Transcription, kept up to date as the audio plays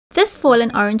Today's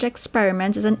fallen orange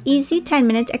experiment is an easy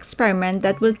 10-minute experiment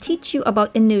that will teach you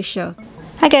about inertia.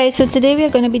 Hi guys, so today we are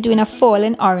going to be doing a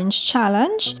fallen orange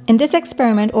challenge. In this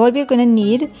experiment, all we're going to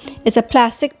need is a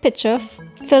plastic pitcher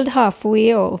filled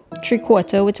halfway or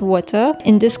 3/4 with water.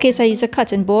 In this case, I use a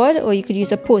cotton board, or you could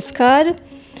use a postcard,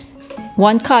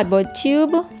 one cardboard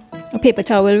tube, a paper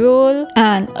towel roll,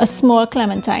 and a small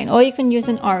clementine, or you can use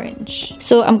an orange.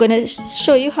 So I'm going to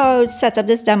show you how to set up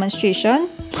this demonstration.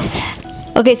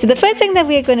 Okay, so the first thing that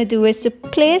we're going to do is to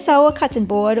place our cotton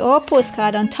board or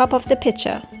postcard on top of the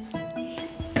pitcher.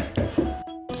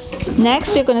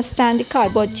 Next, we're going to stand the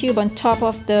cardboard tube on top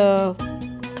of the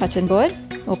cotton board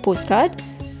or postcard.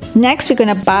 Next, we're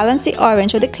going to balance the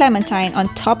orange or the clementine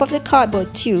on top of the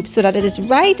cardboard tube so that it is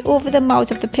right over the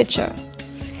mouth of the pitcher.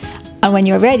 And when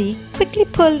you're ready, quickly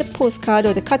pull the postcard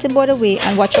or the cotton board away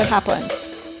and watch what happens.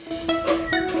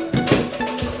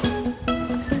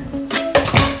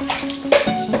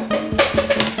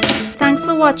 Thanks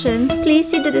for watching. Please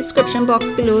see the description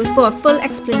box below for a full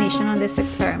explanation on this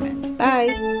experiment. Bye!